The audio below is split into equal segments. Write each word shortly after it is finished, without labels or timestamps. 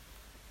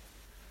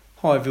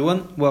Hi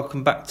everyone,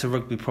 welcome back to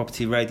Rugby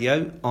Property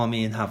Radio. I'm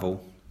Ian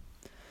Havel.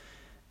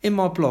 In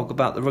my blog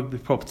about the rugby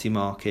property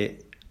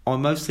market, I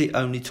mostly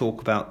only talk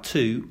about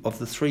two of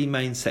the three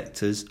main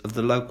sectors of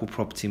the local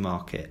property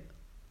market: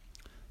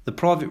 the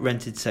private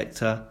rented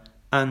sector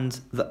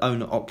and the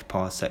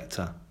owner-occupier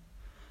sector.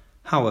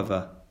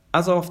 However,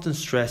 as I often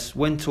stress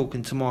when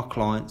talking to my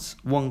clients,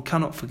 one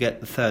cannot forget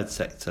the third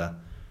sector,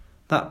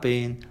 that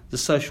being the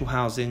social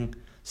housing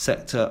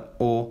sector,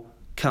 or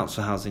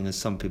council housing as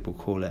some people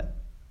call it.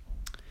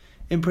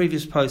 In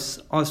previous posts,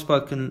 I've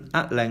spoken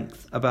at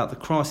length about the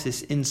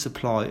crisis in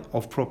supply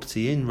of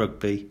property in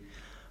Rugby,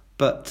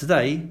 but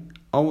today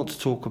I want to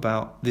talk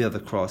about the other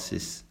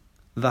crisis,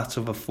 that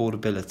of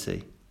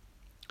affordability.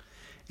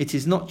 It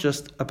is not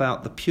just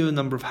about the pure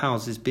number of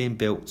houses being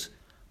built,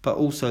 but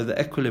also the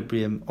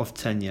equilibrium of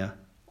tenure,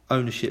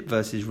 ownership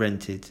versus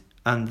rented,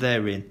 and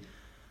therein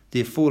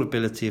the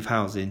affordability of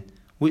housing,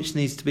 which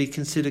needs to be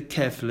considered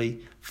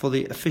carefully for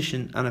the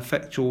efficient and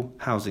effectual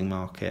housing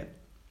market.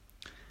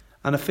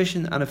 An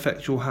efficient and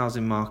effectual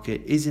housing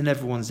market is in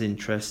everyone's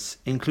interests,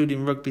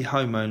 including rugby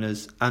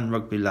homeowners and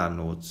rugby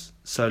landlords.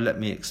 So let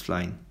me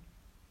explain.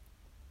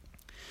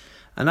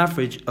 An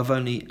average of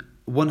only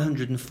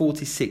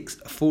 146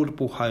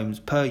 affordable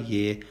homes per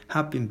year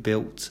have been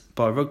built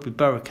by Rugby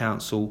Borough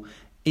Council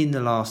in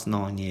the last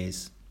 9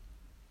 years.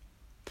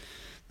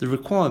 The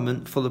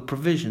requirement for the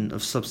provision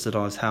of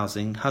subsidised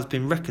housing has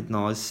been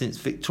recognised since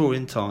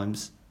Victorian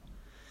times.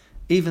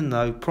 Even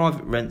though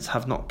private rents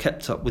have not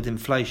kept up with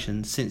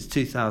inflation since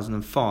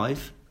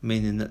 2005,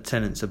 meaning that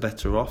tenants are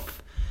better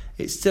off,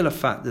 it's still a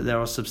fact that there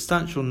are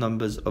substantial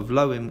numbers of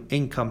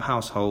low-income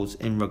households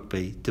in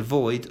Rugby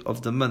devoid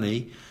of the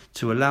money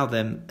to allow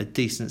them a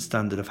decent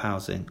standard of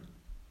housing.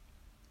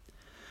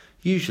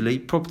 Usually,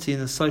 property in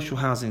the social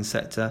housing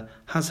sector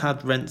has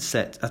had rents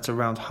set at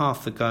around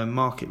half the going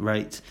market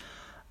rate,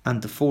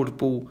 and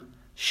affordable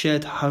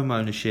shared home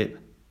ownership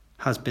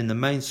has been the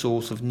main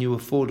source of new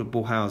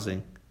affordable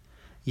housing.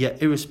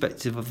 Yet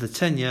irrespective of the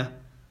tenure,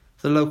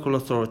 the local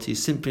authority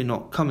is simply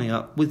not coming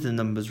up with the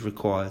numbers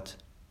required.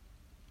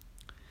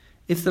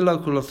 If the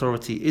local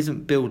authority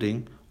isn't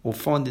building or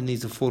finding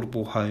these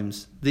affordable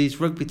homes, these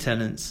rugby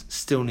tenants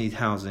still need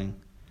housing,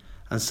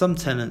 and some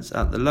tenants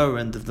at the lower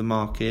end of the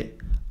market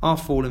are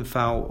falling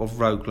foul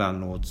of rogue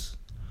landlords.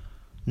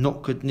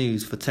 Not good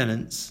news for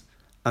tenants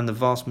and the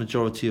vast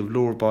majority of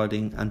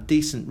law-abiding and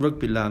decent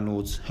rugby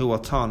landlords who are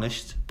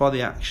tarnished by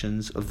the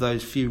actions of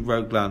those few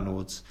rogue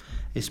landlords,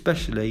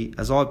 especially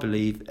as I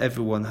believe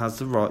everyone has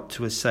the right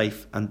to a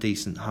safe and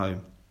decent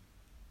home.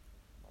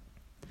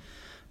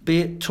 Be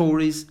it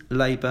Tories,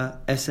 Labour,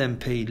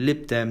 SNP,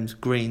 Lib Dems,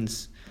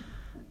 Greens,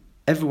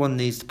 everyone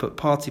needs to put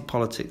party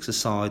politics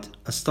aside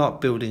and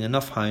start building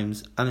enough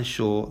homes and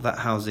ensure that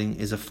housing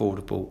is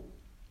affordable.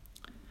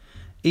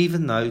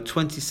 Even though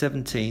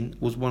 2017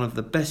 was one of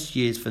the best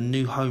years for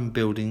new home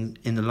building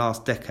in the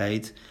last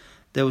decade,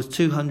 there was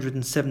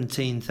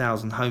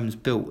 217,000 homes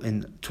built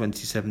in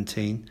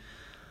 2017.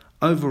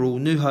 Overall,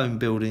 new home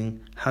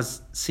building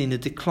has seen a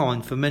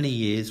decline for many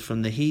years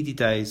from the heady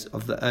days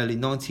of the early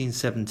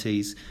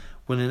 1970s,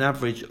 when an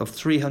average of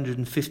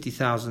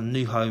 350,000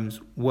 new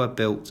homes were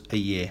built a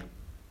year.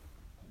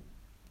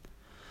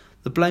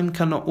 The blame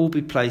cannot all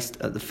be placed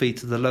at the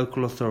feet of the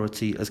local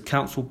authority, as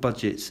council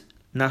budgets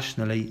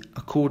nationally,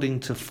 according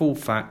to Full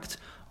Fact,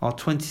 are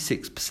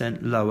 26%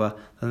 lower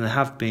than they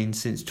have been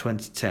since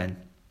 2010.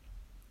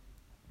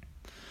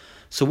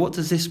 So what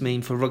does this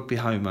mean for rugby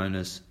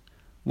homeowners?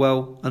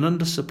 Well, an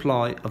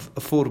undersupply of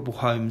affordable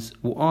homes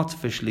will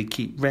artificially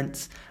keep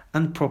rents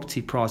and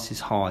property prices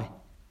high.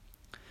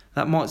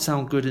 That might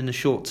sound good in the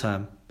short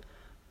term,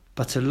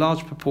 but a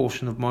large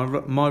proportion of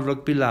my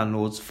rugby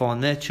landlords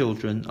find their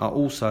children are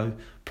also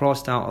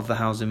priced out of the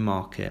housing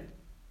market.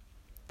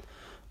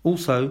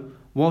 Also,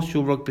 whilst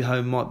your rugby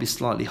home might be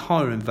slightly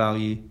higher in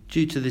value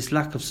due to this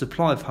lack of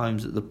supply of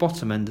homes at the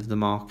bottom end of the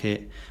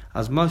market,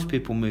 as most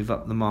people move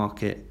up the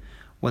market,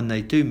 when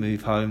they do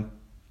move home,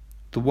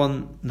 the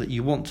one that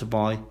you want to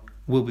buy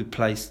will be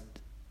placed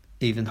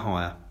even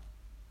higher.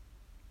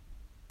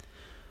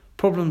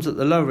 Problems at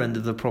the lower end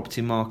of the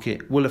property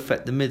market will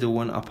affect the middle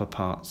and upper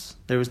parts.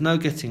 There is no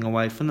getting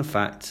away from the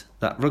fact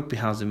that rugby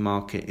housing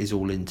market is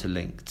all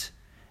interlinked.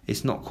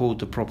 It's not called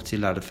the property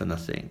ladder for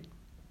nothing.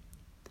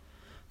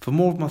 For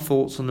more of my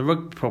thoughts on the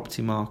rugby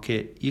property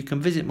market, you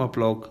can visit my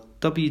blog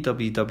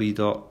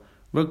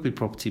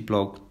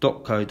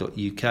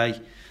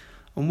www.rugbypropertyblog.co.uk,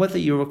 and whether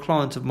you're a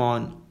client of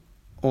mine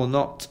or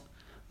not,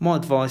 my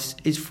advice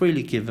is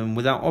freely given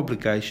without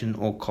obligation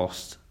or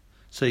cost,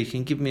 so you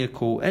can give me a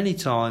call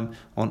anytime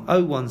on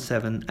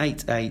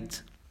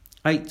 01788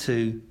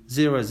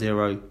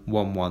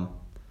 820011.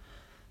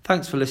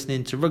 Thanks for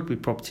listening to Rugby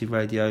Property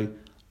Radio.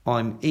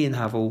 I'm Ian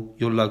Havel,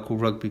 your local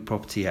rugby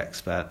property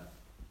expert.